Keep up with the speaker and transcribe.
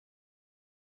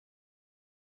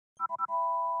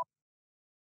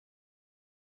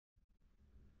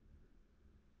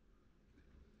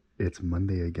It's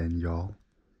Monday again, y'all.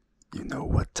 You know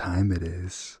what time it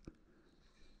is.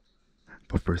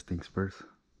 But first things first,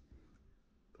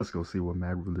 let's go see what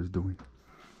Mad Ruler's doing.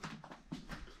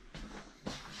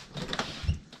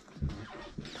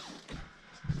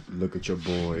 Look at your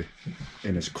boy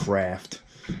in his craft,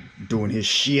 doing his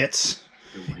shits,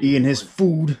 eating his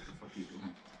food.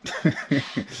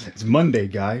 It's Monday,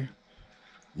 guy.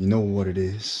 You know what it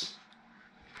is.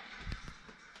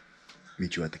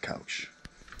 Meet you at the couch.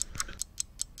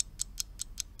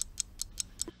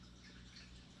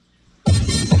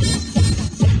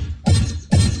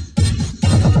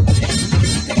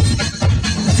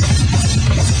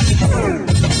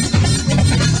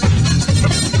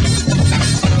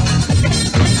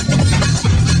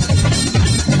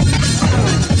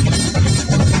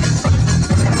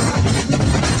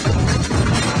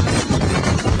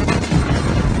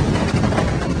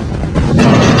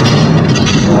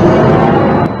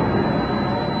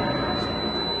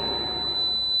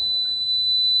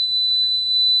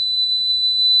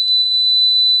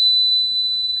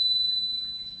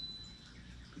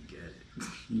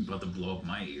 You about to blow up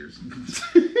my ears.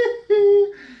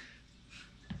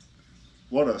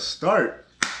 What a start.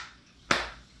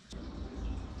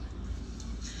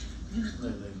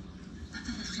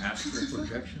 Astral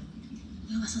projection?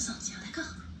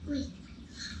 Oui.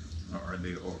 Or are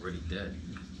they already dead?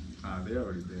 They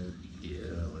already dead.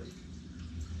 Yeah, like...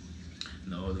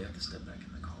 No, they have to step back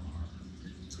in the car.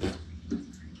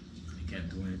 You can't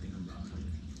do anything about it.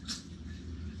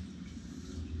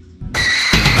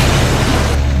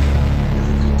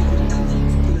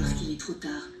 Lorsqu'il est trop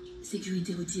tard,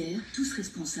 sécurité routière, tous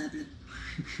responsables.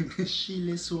 Chez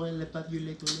les soins, les pas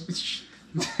violet.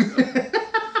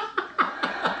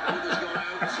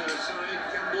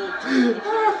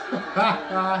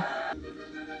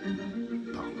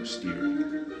 Power steering.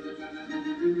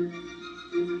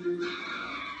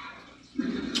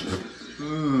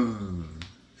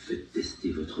 Faites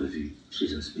tester votre vue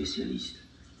chez un spécialiste.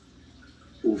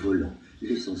 Au volant,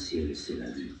 l'essentiel c'est la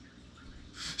vue.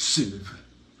 C'est le...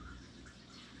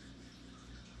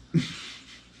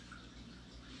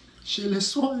 Chez les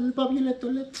soins, le pas violet.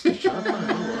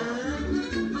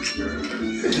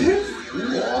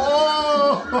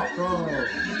 Oh!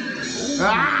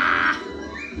 Ah!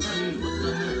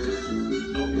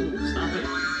 Stop it.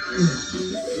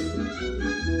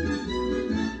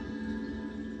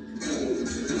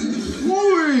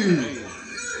 Ui!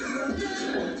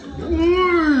 Ui!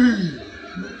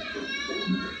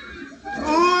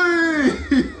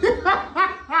 Ui!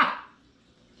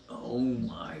 Oh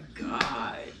my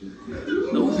god.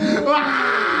 No.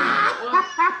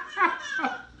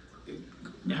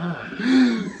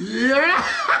 Yeah!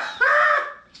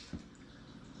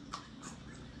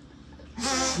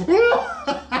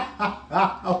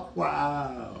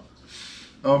 Wow!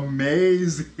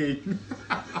 Amazing!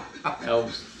 That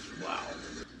was... Wow.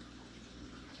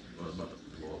 What about to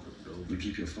blow up a building? You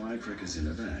keep your firecrackers in a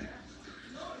bag.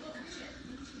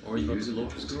 Or you about Use to a blow up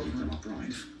local his to keep them girlfriend?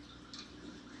 upright.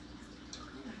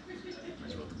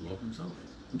 He's about to blow up himself.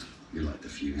 You light the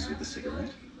fuse with the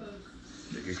cigarette,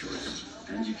 Take your choice.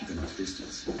 and you keep enough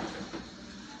distance.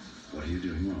 What are you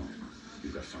doing wrong?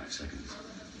 You've got 5 seconds.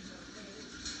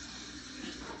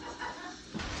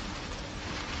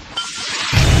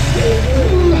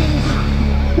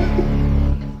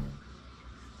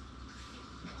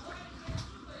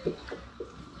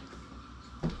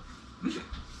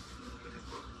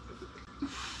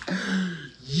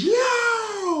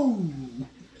 Yo!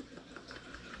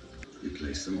 You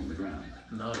place them on the ground.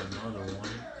 Not another one.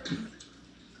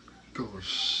 Oh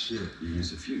shit. You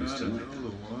use a fuse Not to light another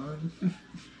them. one.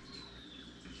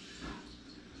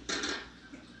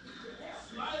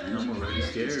 And I'm you keep already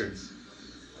enough scared. distance.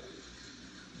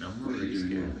 I'm What are already you doing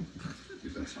scared. wrong?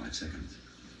 You've got 5 seconds.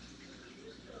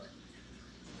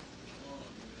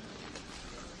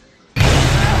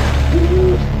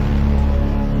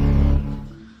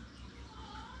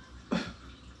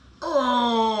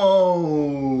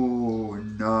 Oh,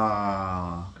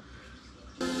 nah.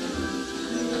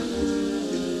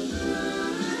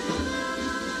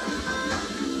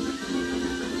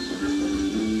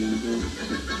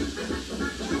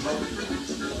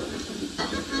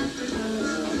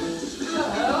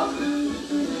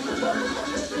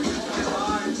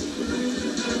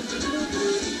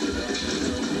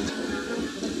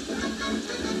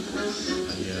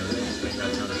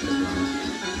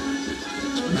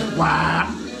 Wow.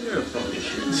 You're fucking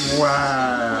shit.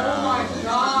 Wow. Oh my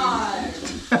god!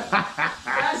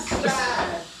 That's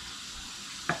sad.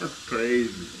 That's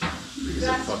crazy.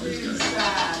 That's fuck this really guy.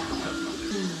 sad.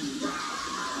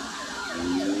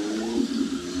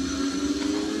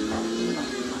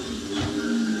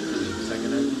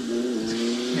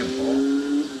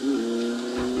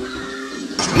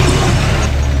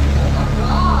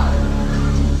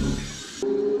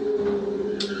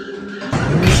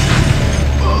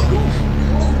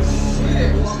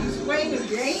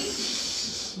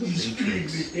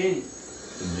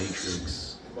 intense. The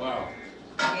Matrix. Wow.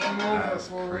 Game over That's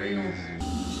for crazy. real.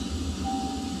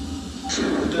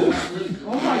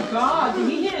 Oh my God! Did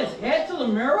he hit his head to the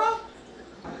mirror?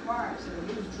 Fire accident.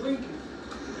 He was drinking.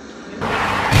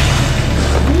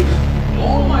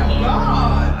 Oh my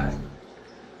God!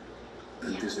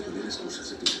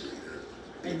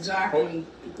 Exactly.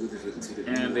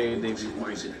 And they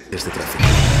rewind it. Este tráfico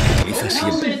utiliza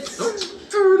siempre. Helmets.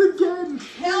 Do it again.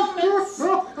 Helmets.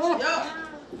 Yup.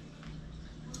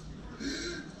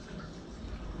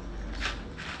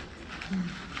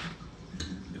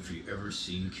 If you ever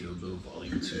seen Kill Bill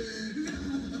Volume 2,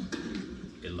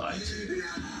 it lied to you.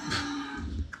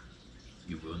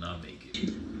 You will not make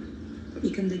it.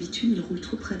 Et comme d'habitude, il roule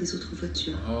trop près des autres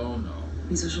voitures. Oh no.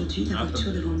 Mais aujourd'hui, la Ah,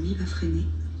 voiture bah. devant lui va freiner.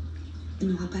 Il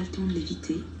n'aura pas le temps de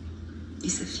l'éviter. Et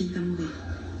sa fille va mourir.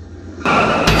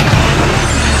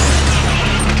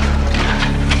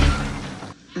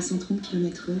 À 130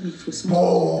 km/h, il faut 100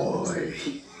 Boy.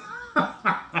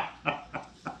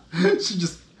 She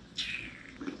just.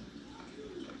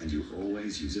 And you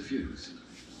always use a fuse.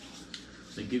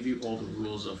 They give you all the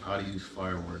rules of how to use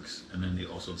fireworks, and then they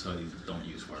also tell you don't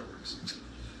use fireworks.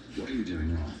 What are you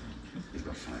doing wrong? You've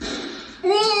got 5 seconds.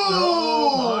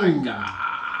 Oh my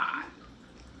God!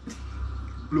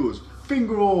 Blew his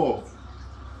finger off.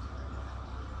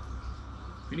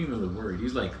 He didn't even know the word.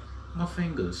 He's like, my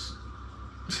fingers.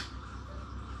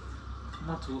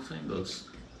 My 2 fingers.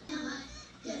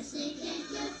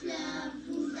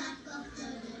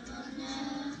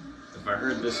 If I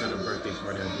heard this at a birthday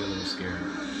party, I'd be a little scared.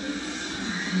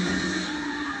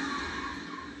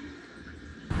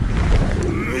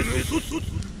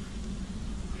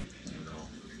 No.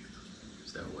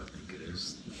 Is that what I think it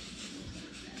is?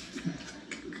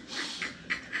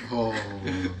 Oh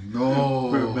no.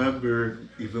 Remember,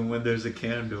 even when there's a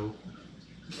candle.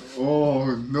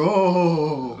 Oh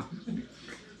no.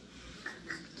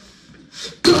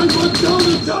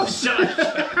 Stop! Shut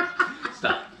up!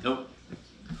 Stop. Nope.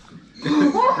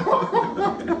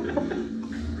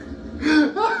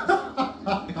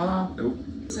 Nope.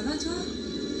 Ça va, toi?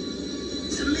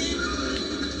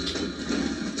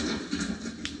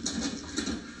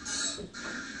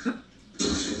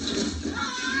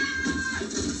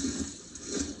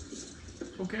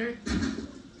 Okay.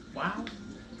 Wow.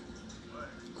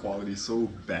 Quality so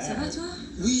Ça va, bad. toi?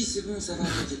 Oui, c'est bon, ça va,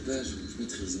 t'inquiète pas, je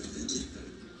maîtrise, ne t'inquiète pas.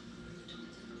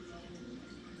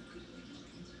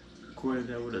 Recorded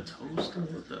that with a toaster?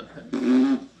 What the heck?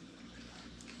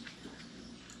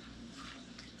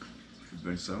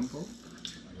 Very simple.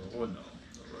 Oh no.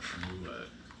 The Russian roulette.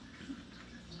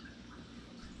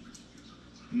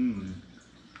 Hmm.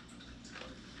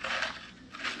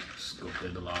 Just go play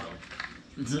the lotto.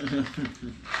 Go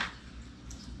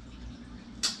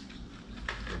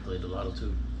play the lotto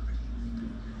too.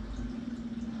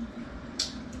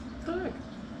 What the heck?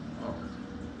 Oh.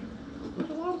 Go play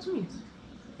the lotto too.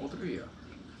 All 3 of you.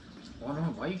 Oh no,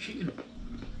 why are you cheating?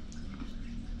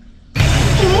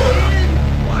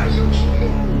 Why are you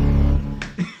cheating?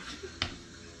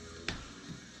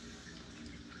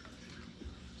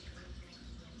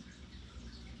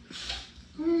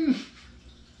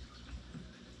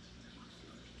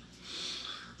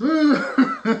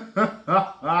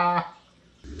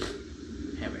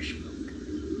 Have a smoke.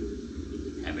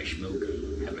 Have a smoke.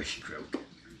 Have a stroke.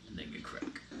 And then you crack.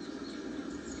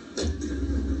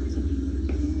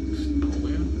 Oh,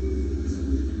 yeah.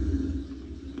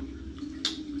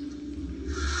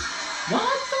 What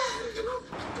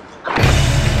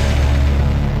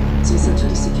Sans ceinture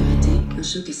de sécurité, un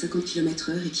choc à 50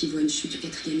 km/h équivaut à une chute du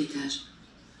 4e étage.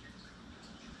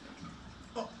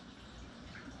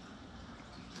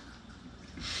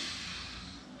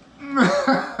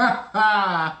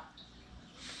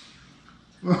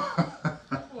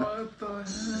 What the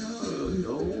hell,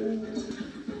 yo?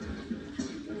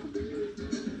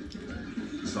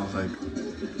 Sounds like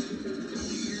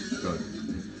the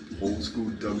old school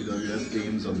WWF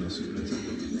games on the Super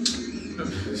Nintendo.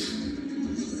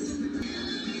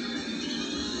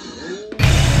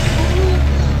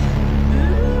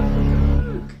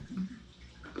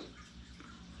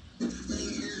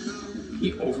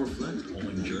 He overflipped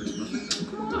only jerks.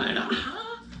 Come on,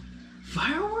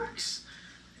 fireworks?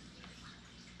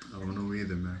 I don't know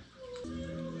either, man.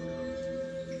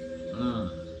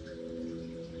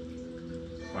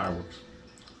 Fireworks.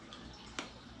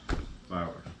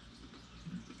 Fireworks.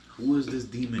 Who is this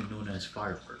demon known as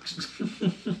Fireworks?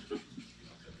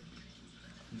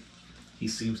 He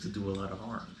seems to do a lot of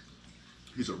harm.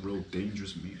 He's a real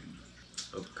dangerous man.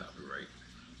 Of copyright.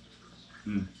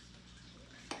 Hmm.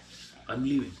 I'm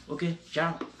leaving. Okay,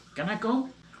 ciao. Can I go?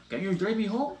 Can you drive me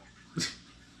home?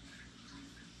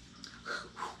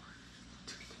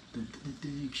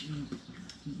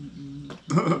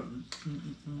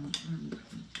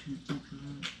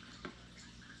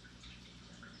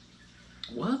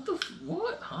 What the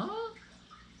what? Huh?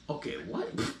 Okay, what?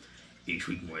 Each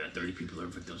week, more than 30 people are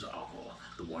victims of alcohol.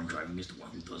 The one driving is the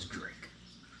one who does drink.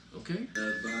 Okay?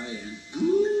 Goodbye and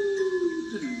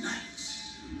good night.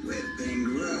 With pink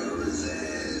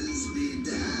roses be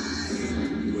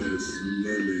dyed. With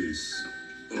lilies.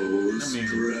 Oh,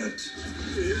 spread.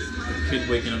 Kid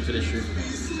waking up to this shit.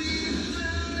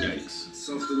 Yikes.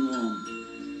 Soft and warm.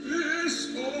 Yes,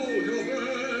 hold your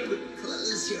head.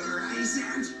 Close your eyes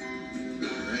and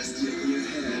rest your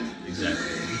head.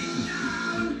 Exactly.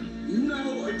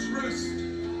 Now I trust.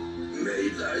 May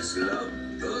thy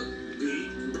slumber be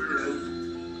blue.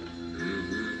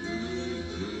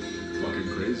 Fucking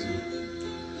crazy.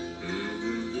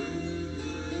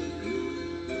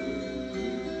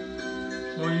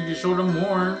 Well, you can show them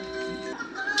more.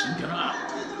 Get out.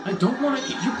 I don't want to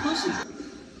eat your pussy.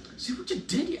 See what you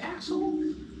did, you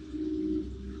asshole?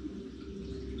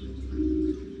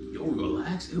 Yo,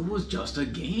 relax. It was just a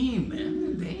game,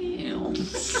 man. Damn.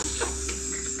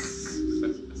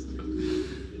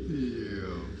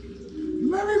 Yeah.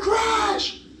 Merry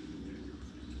Crash!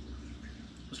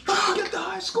 Let's try to get the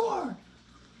high score.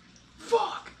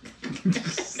 Fuck.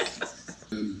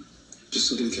 Just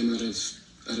suddenly came out of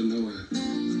nowhere.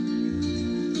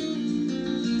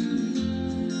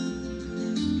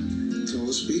 So I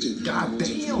was speeding. God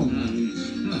damn!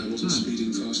 I wasn't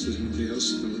speeding faster than anybody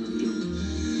else on the road.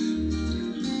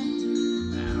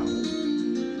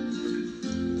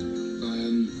 I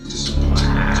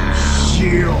decided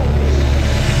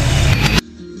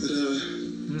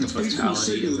The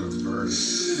fatality in reverse.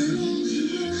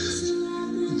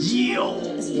 Yo!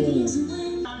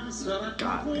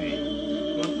 God damn.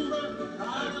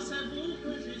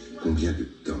 Combien de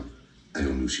temps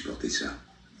allons-nous supporter ça?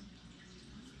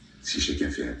 Si chacun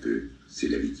fait un peu, c'est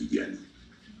la vie qui gagne.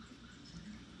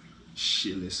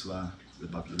 Shit, laisse faire. C'est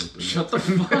pas plus longtemps. Shut the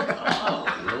fuck up,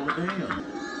 bro. Damn.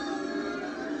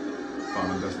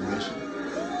 Final destination.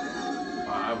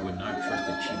 I would not trust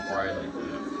a cheap ride like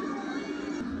that.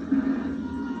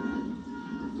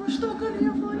 We're stuck in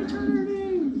here for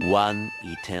eternity. One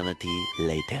eternity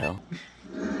later.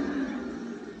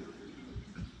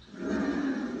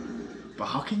 But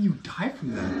how can you die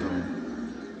from that though?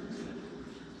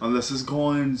 Unless it's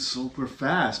going super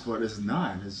fast, but it's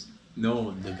not. It's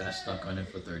No, the guy stuck on it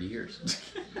for 30 years.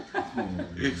 oh my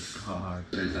god.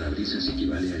 El parabrisas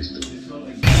equivale a esto.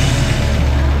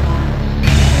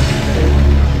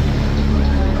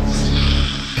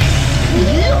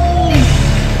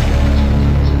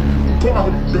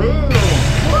 God damn!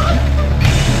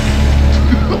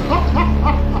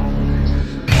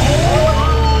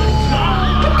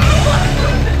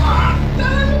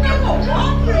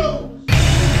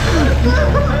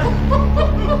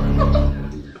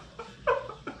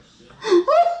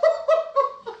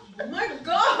 Oh my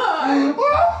god!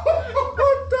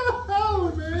 What the hell,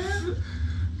 man?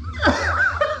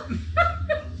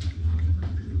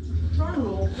 Turn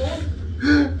local.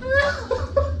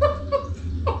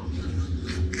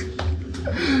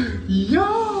 Yo!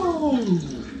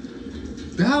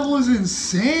 That was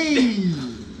insane!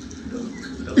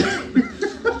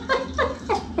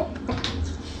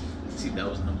 See, that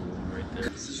was number one right there.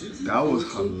 That was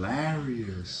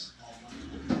hilarious.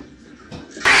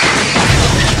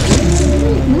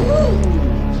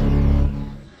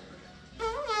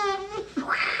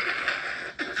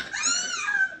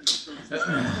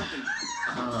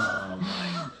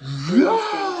 Yo!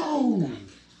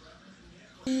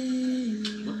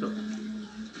 What the?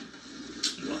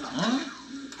 What, huh?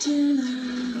 What kind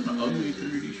of ugly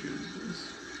 3D shit is this?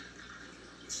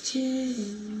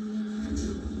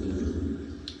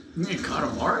 You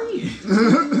Katamari?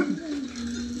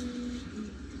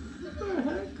 What the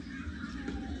heck?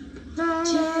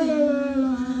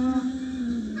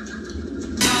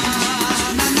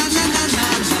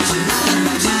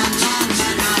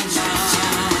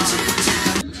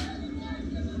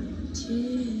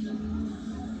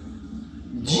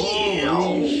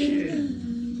 Holy shit.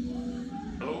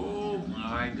 Oh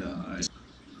my god.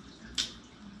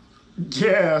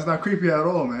 Yeah, it's not creepy at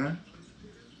all, man.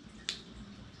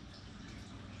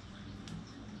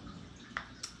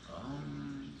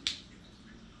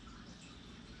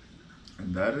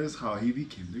 And that is how he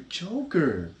became the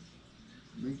Joker.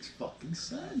 Makes fucking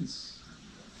sense.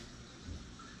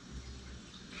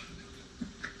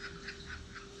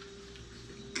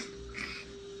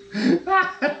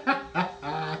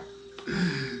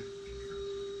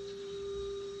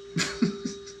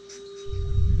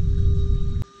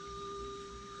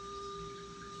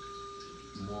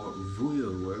 more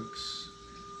voodoo works.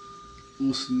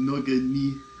 Ons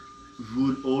nogeni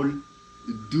voel all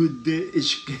do de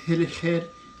ischkelher.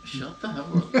 Shut the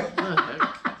hell up. What the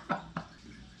heck?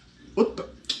 What the?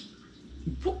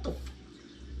 What the f-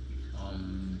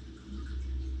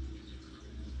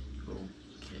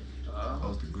 Okay. That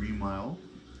was the Green Mile.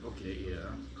 Okay, yeah.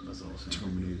 That's awesome.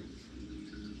 Terminator.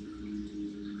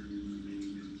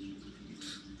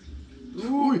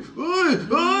 Oi, oi,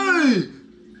 oi!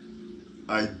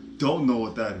 I don't know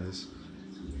what that is.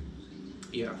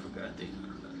 Yeah, I forgot. I think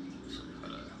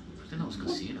that was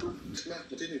Casino. Marc,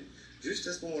 continue. Juste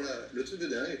à ce moment-là, le truc de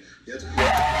dingue, il y a un truc.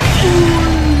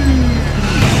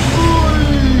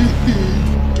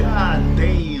 God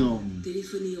damn!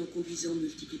 Téléphoner en conduisant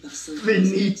multiplie par 5.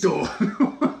 Finito!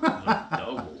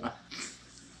 Double.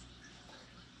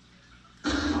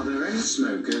 Are there any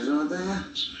smokers out there?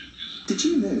 Did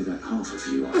you know that half of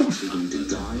you are actually going to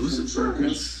die from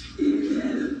smoking?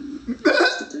 Yeah.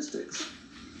 Statistics.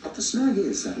 But the snag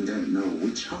is that we don't know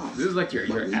which half. This is like your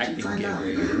But we can acting find gig out.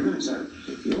 right here. So,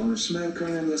 if you're a smoker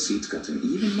and your seat's got an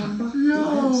even number,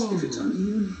 Yo. yes. If it's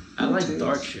uneven, I like tails.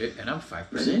 dark shit, and I'm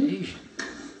 5% Asian.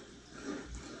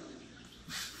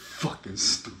 Fucking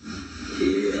stupid.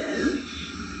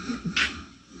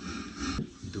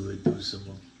 Do it, do some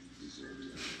more.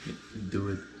 Do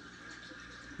it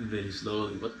very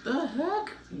slowly. What the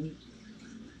heck?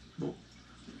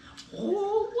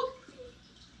 Oh, what?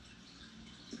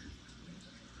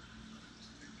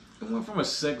 It went from a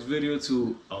sex video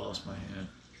to I lost my hand.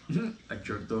 I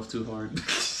jerked off too hard.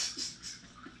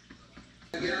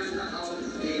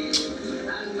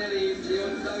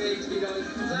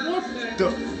 What the?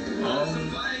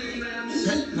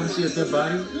 Wanna see a dead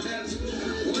body?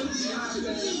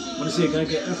 Wanna see a guy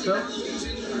get effed up?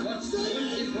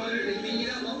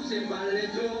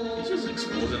 He's just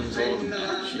exposing himself to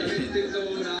bad shit.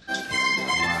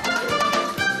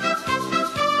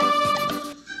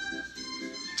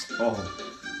 Oh.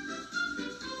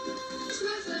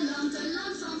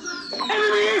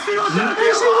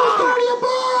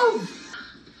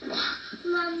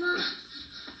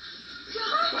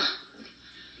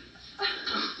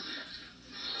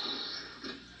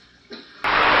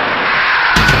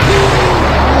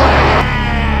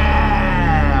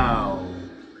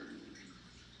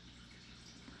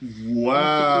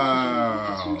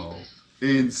 Wow.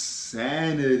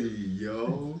 Insanity,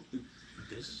 yo.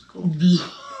 This is cool.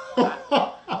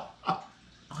 I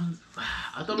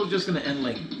thought it was just gonna end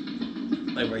like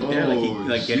right there, like he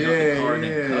like getting out the car and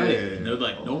then cut it. And they're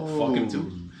like, nope, fuck him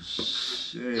too.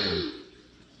 Shit.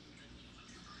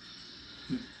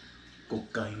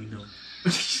 Cocaína.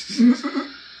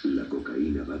 La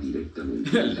cocaína va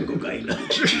directamente. La cocaína.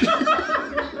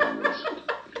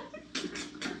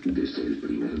 Desde el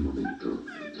primer momento.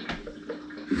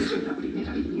 Desde la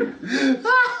primera línea.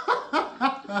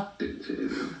 El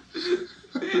cerebro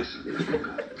pasa de la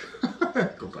coca.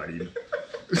 Cocaína.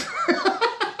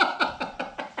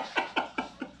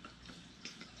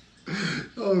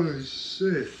 Oh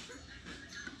shit.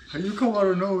 How you come out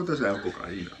of nowhere with this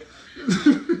cocaína?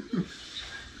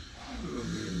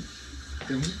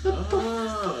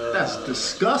 That's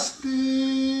disgusting.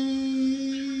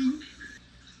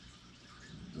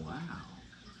 Wow.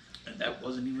 And that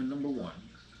wasn't even number one.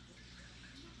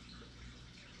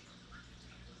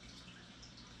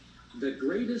 The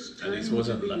greatest At time least it to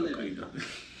wasn't be La living. Cocaína.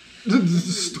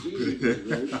 Stupid.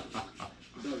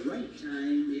 The right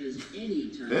time is any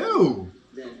time Ew.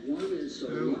 that one is so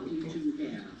lucky to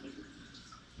have.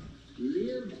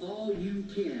 Live all you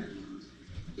can.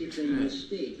 It's a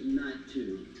mistake not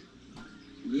to.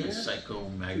 Yes,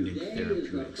 Psychomagnetic today is the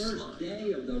therapeutic first slime.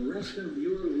 day of the rest of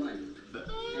your life. And the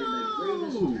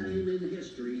greatest time in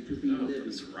history to be Oh, living.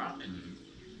 it's rotten.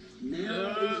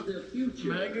 Now is the future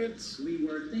Maggots. we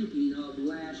were thinking of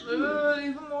last year.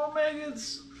 Even more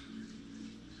maggots.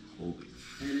 Holy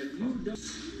And if you don't...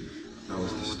 That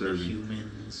was The disturbing.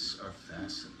 humans are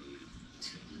fascinating.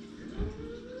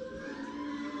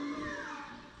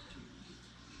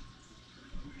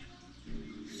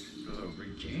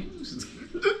 Rick James?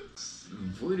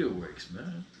 Voodoo works,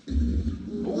 man.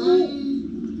 Oh!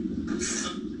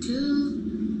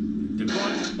 They're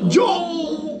going.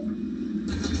 Yo!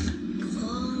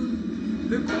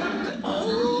 They're going.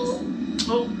 Oh!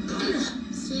 Oh!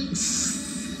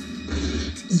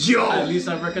 Yo! At least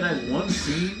I recognize one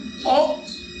scene. Oh!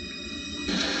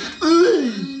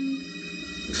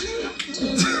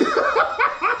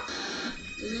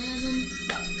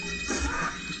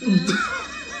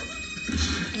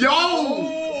 Yo!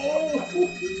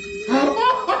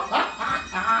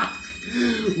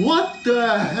 What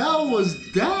the hell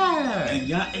was that? And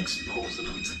y'all exposing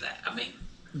them to that. I mean,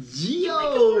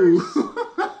 Yo! You're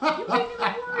making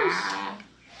it worse.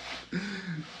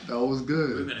 That was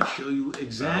good. We're gonna show you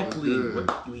exactly good.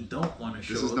 what we don't want to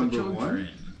show This is the number children. one?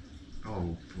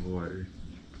 Oh boy.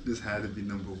 This had to be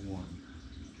number one.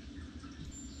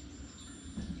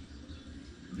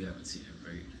 You haven't seen it,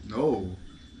 right? No.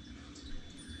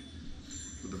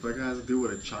 What the fuck has to do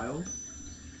with a child?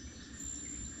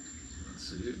 Let's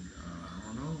see. I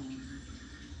don't know.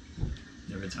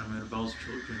 Every time it involves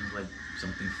children, it's like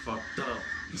something fucked up.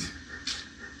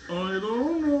 I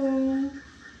don't know.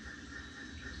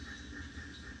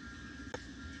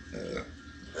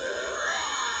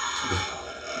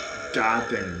 God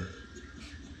damn.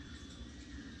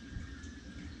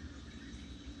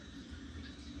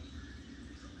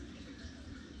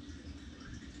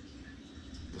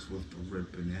 What's with the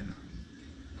red banana?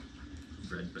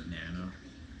 Red banana.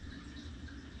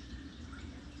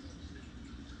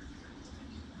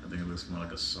 I think it looks more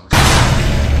like a sausage.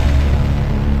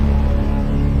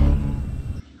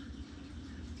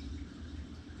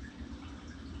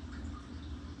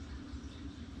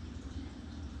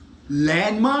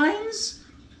 Landmines?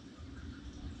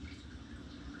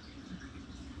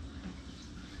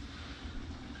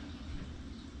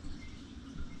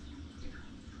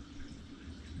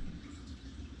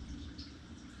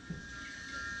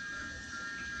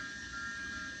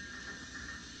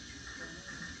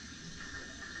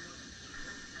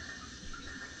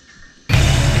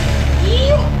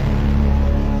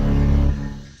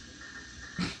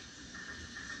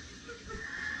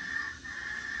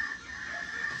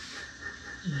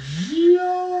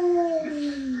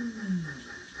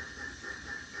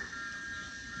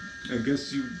 I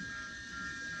guess you.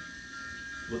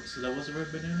 What? So that was a red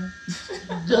banana?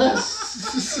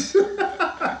 Yes!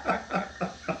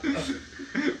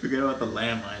 Forget about the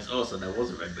landmines. Oh, so that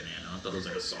was a red banana. I thought it was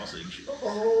like a sausage.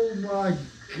 Oh my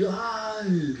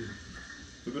god!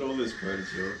 Look at all this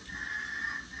credits, yo.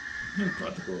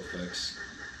 Practical effects.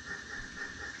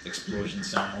 Explosion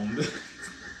sound.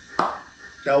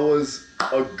 That was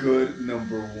a good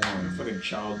number one. Fucking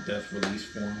child death release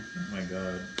form. Oh my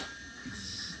god.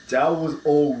 That was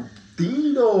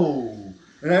Odino.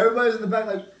 And everybody's in the back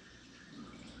like,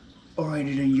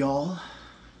 alrighty then, y'all.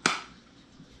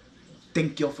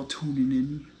 Thank y'all for tuning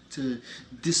in to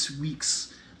this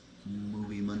week's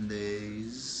Movie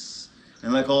Mondays.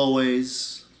 And like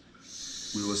always,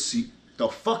 we will see the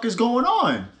fuck is going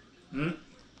on.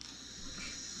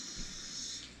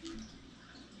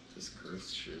 This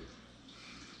cursed shit.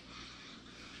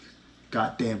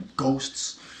 Goddamn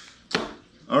ghosts.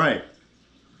 Alright.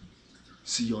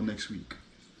 See y'all next week.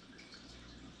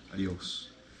 Adios.